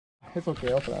It's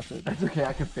okay, I'll flash it. That's okay,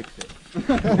 I can fix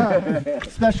it.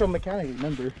 Special mechanic,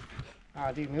 remember?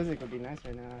 Ah, dude, music would be nice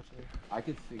right now, actually. I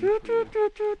could sing.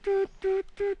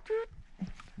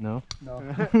 No? No.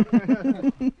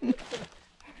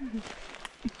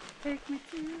 Take me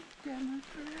to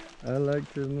I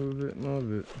like to move it,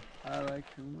 move it. I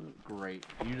like to move. Great.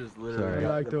 You just literally Sorry.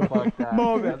 got I like the to fuck that.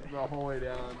 move That's the whole way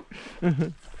down.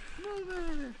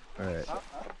 Alright.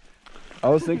 I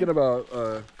was thinking about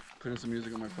putting some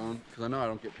music on my phone because I know I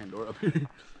don't get Pandora up here.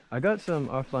 I got some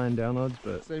offline downloads,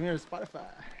 but Same here, Spotify.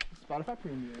 Spotify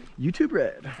Premium. YouTube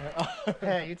Red.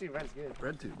 Yeah, YouTube Red's good.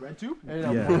 RedTube. RedTube?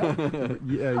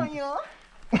 Yeah. Yeah.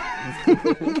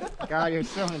 God, you're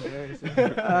so embarrassing.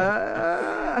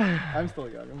 I'm still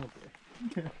young, I'm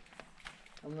okay.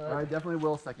 I'm not. I definitely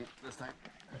will second this time.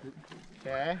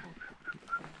 Okay.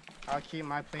 I'll keep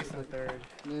my place in third.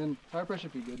 Man, tire pressure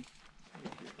should be good.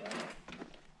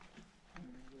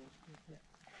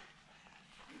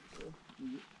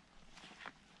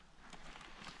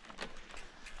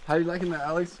 How you liking that,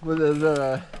 Alex?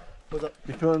 What's up?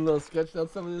 You feeling a little sketched out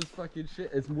some of this fucking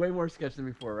shit? It's way more sketch than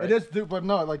before, right? It is, dude, but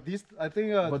no, like these, I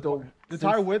think But the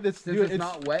tire width, it's, since dude, it's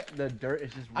not wet, the dirt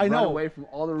is just I run know. away from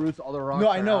all the roots, all the rocks. No,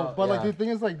 I are know, out. but like Yeah. the thing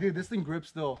is, like, dude, this thing grips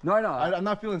still. No, I know. I'm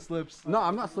not feeling slips. No,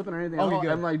 I'm not slipping or anything. Okay, at all.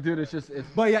 good. I'm like, dude, it's just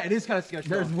But yeah, it is kind of sketchy.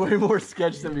 there's way more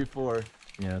sketch than before.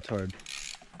 Yeah, it's hard.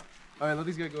 All right, let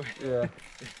these guys go. Yeah.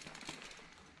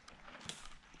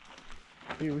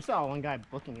 Dude, we saw one guy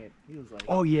booking it. He was like,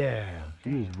 Oh yeah,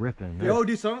 he was ripping. Yo,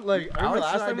 dude, some like I remember Alex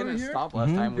last and I time we were didn't here. stop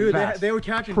last time. Dude, we they were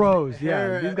catching Pros, yeah,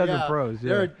 hair, these guys are pros,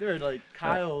 yeah. They're like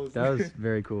Kyle's. That was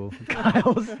very cool.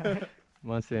 Kyle's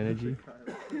Monster Energy.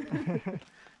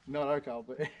 Not our Kyle,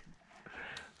 but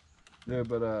Yeah,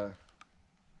 but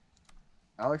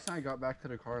Alex and I got back to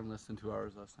the car in less than 2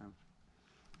 hours last time.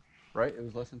 Right? It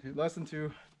was less than 2? less than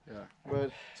 2. Yeah.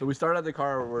 But So we started at the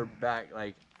car, we're back,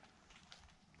 like,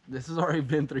 this has already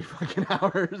been 3 fucking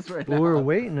hours right now. Well, we were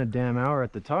waiting a damn hour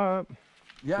at the top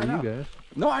Yeah, I for know. you guys.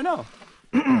 No, I know.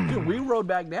 Dude, we rode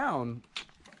back down.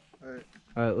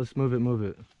 Alright, let's move it, move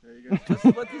it. there you go. Just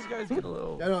let these guys get a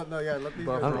little... Yeah, no, yeah, let these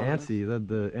guys I'm go. I'm antsy.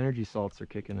 The energy salts are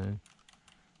kicking in.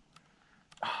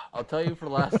 I'll tell you for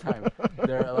the last time.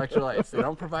 They're electrolytes. They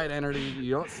don't provide energy.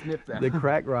 You don't sniff them. The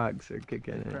crack rocks are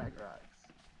kicking in. Crack rocks.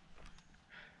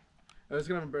 I was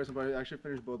gonna embarrass but I actually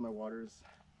finished both my waters.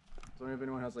 So if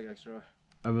anyone has like extra.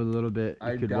 I have a little bit. You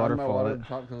I could downed my waterfall water it. at the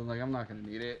top because I'm like, I'm not going to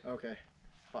need it. Okay.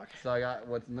 Fuck. So I got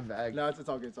what's in the bag. No, it's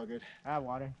all good. It's all good. I have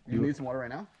water. You need some water right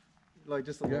now? Like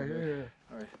just a Yeah, little yeah, bit. yeah.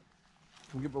 All right.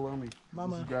 Come get below me.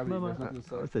 Mama, This is gravity. mama. There's nothing to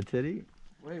suck. What's a titty?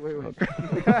 Wait, wait, wait.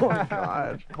 Oh my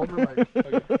god. Hold her mic.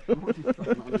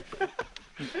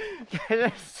 Okay.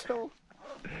 That's so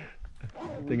I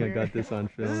think I got this on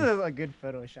This is film. a good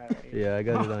photo shot right here. Yeah, I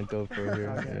got it on GoPro here.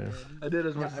 Okay, Yeah. good. I did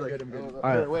as much Yeah, as I'm I good, could. I'm good. All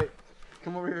right. Here, wait.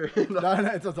 Come over here.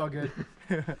 No, it's all good.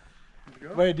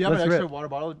 Wait, do you have Let's an extra rip. water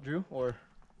bottle, Drew? Or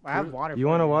I have water. You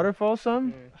want a waterfall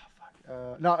some?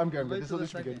 no, I'm good. I'm Wait good. till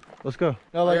This the will be good. Let's go.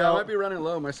 No, Oh, like, yeah, I might be running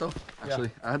low myself. Actually,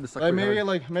 I had to suck like pretty maybe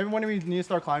hard. maybe when we need to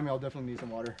start climbing, I'll definitely need some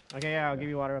water. Okay, yeah, I'll give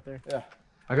you water up there. Yeah.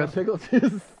 I got pickle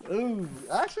juice. Ooh,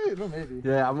 actually, no, maybe.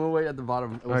 Yeah, I'm gonna wait at the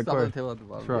bottom. We'll Alright, stop at Corey. the table at the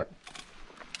bottom. Let's rock.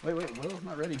 Wait, Will's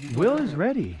not ready. He's Will going is second.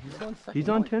 ready. He's going second. He's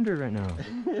on Tinder right now.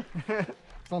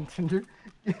 It's on Tinder.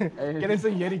 Hey, Getting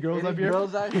some Yeti girls any up here.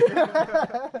 girls out here?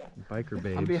 Biker I'm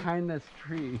babes. behind this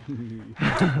tree.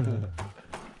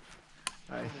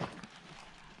 Nice.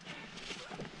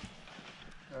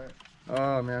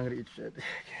 Oh man, I'm gonna eat shit.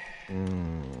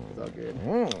 It's all good.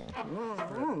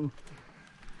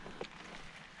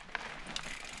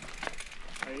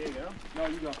 There you go. No,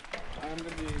 you go. I'm gonna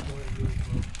be going really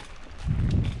slow.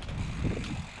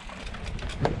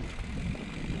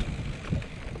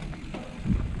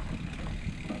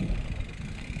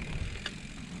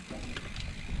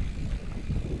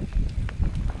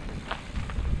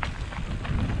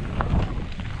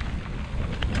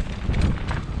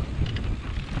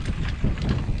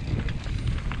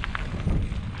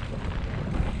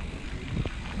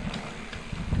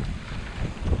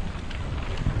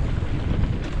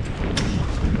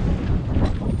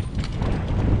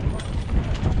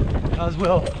 How's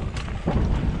Will?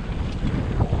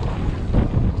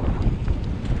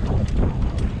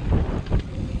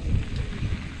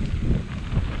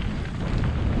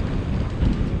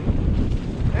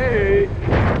 Hey!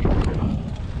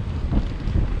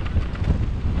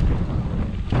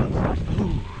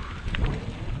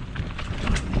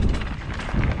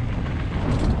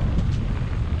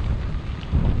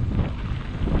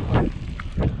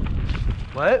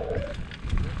 What?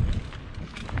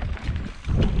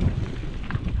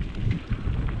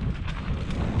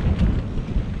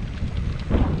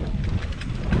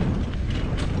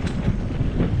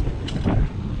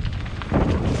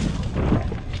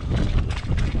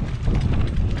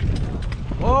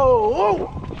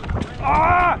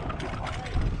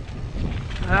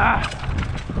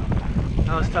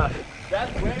 That was tough.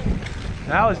 That's way.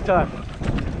 That was tough.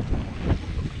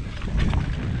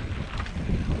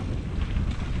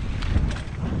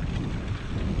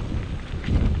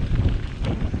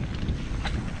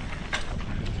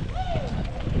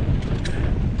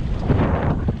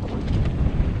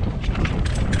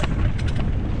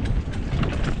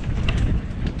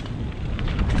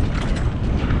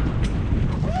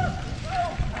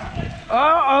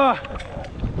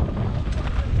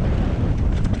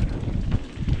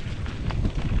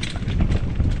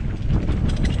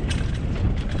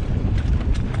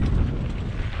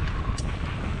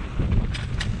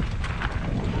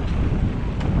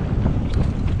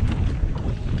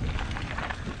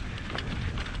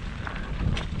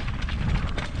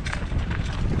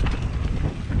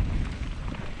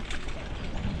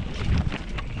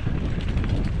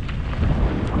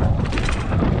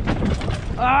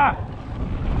 Ah!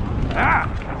 Ah!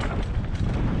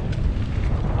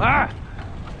 Ah!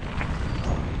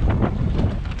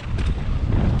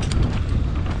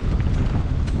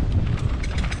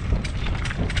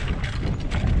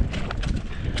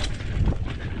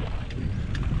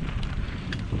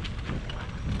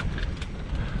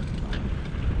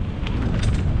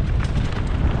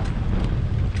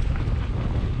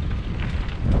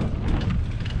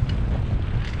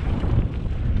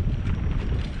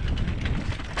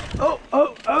 Oh,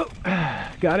 oh, oh,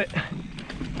 got it.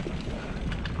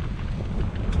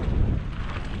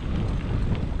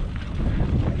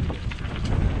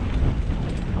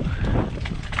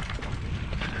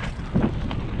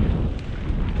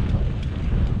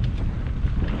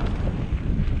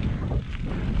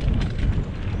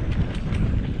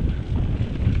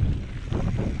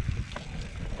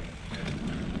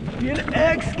 In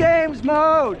X Games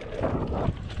mode.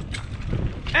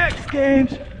 X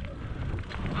Games.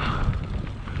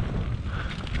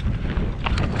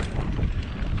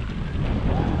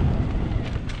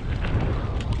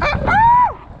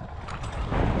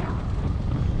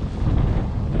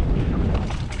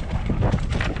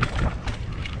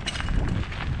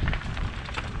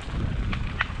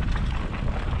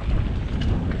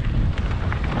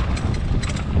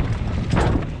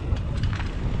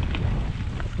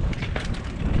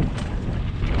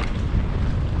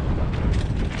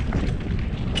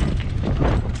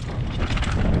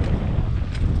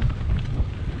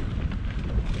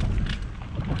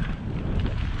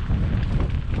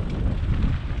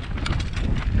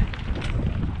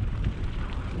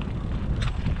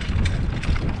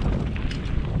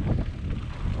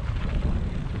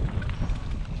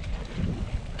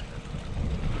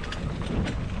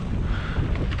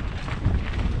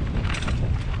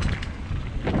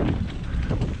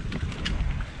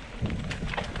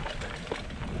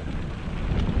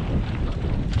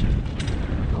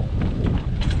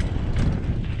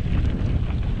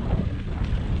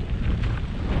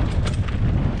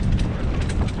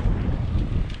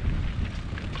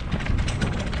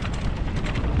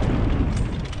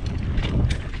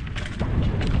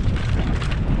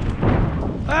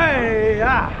 Hey,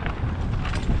 yeah.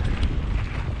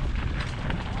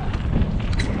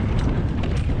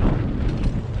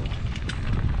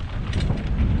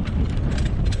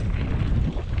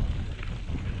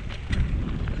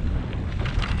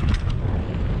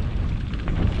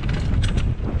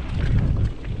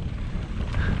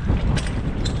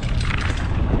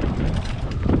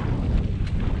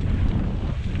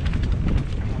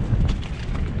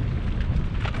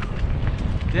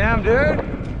 Damn,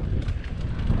 dude.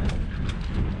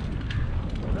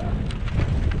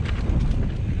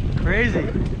 Crazy.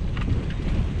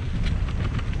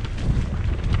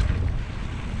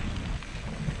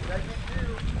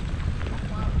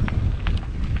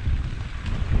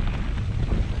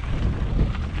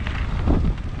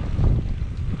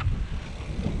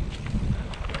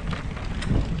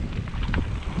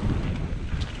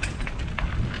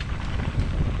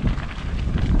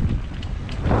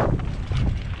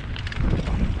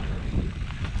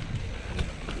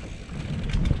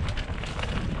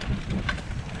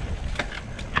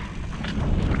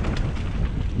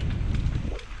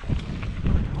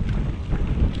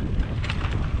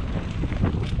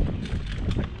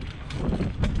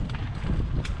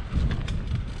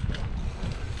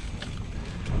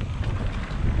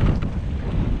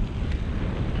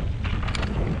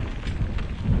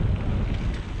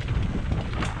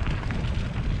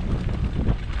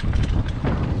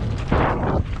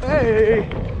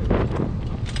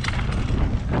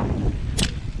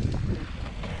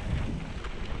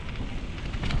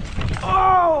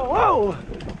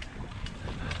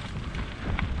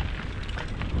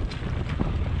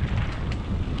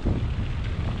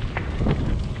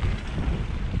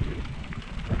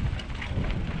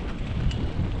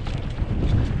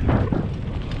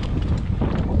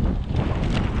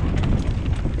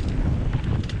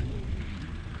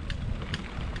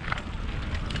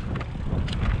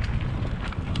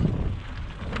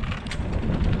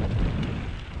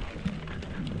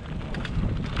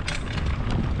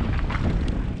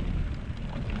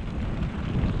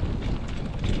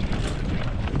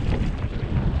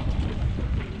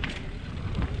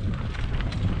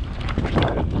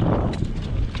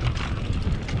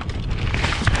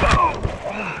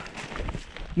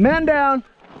 Man down.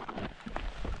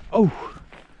 Oh.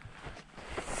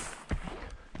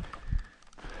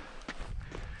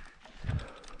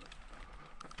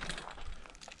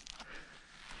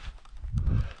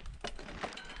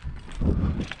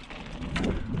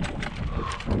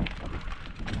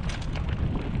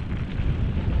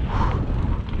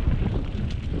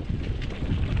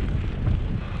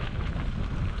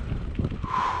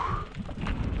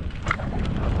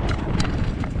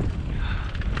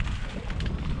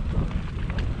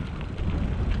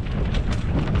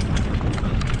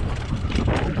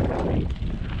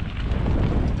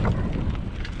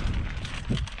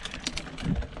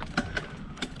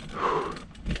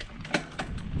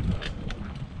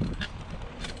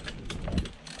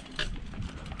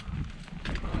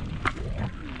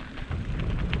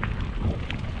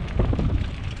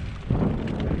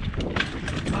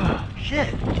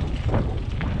 Shit.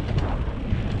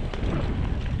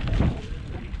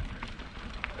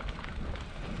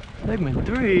 Segment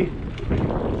 3.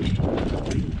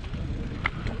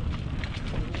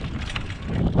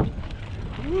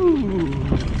 Ooh.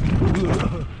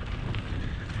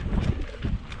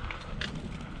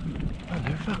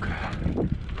 Motherfucker.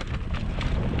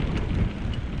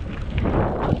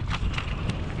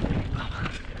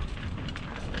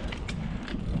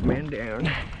 Man down.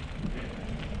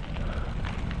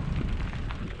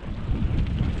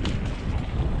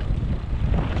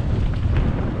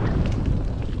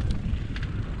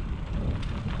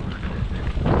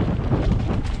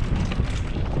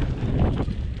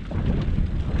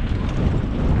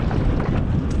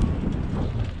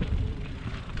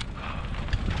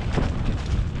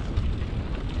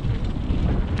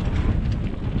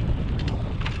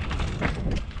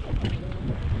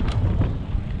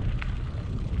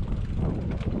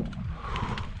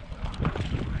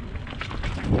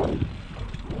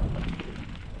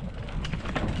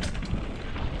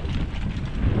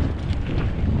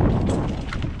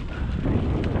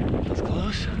 That's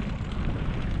close.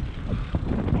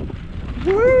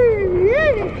 Whee!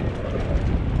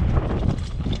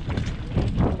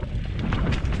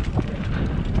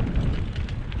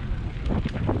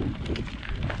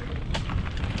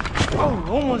 Oh,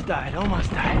 almost died,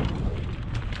 almost died.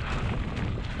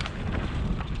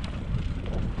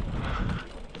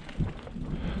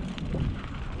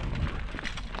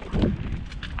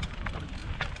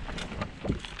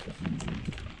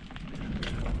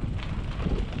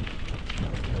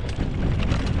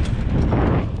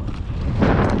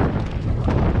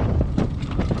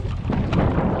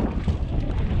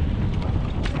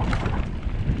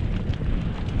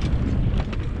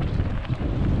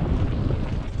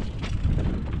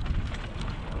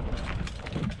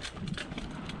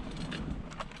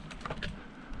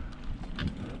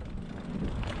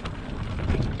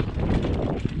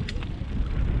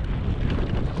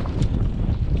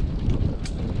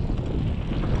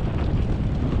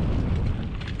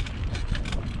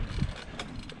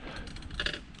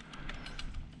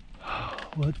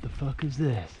 What the fuck is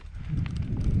this?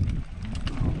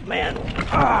 Man.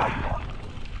 Ah.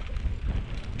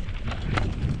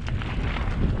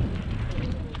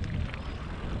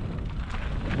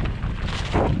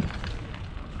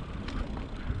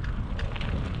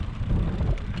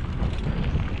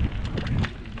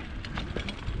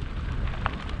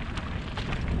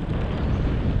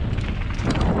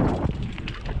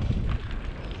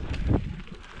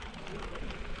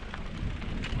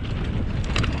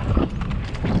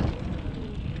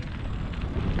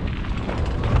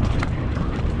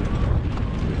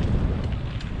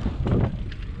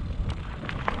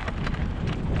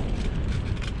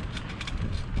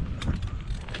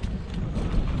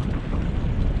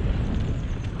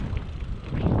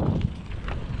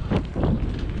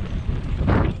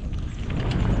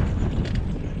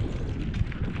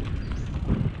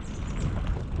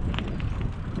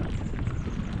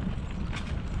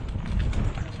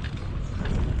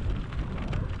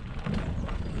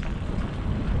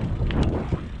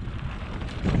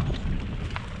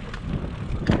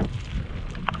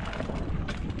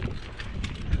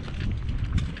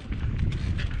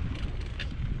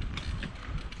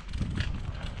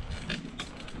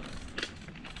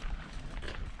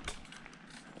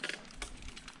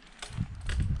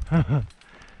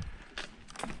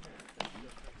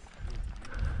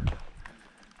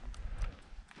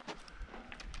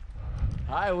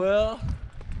 Hi, Will.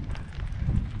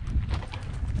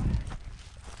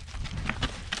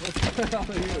 What's going on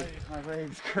with you? My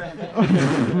legs cramp. That's what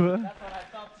I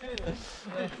felt too.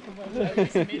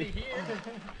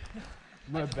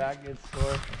 My back gets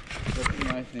sore. That's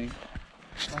my thing.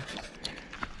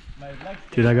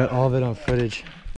 Dude, I got all of it on footage.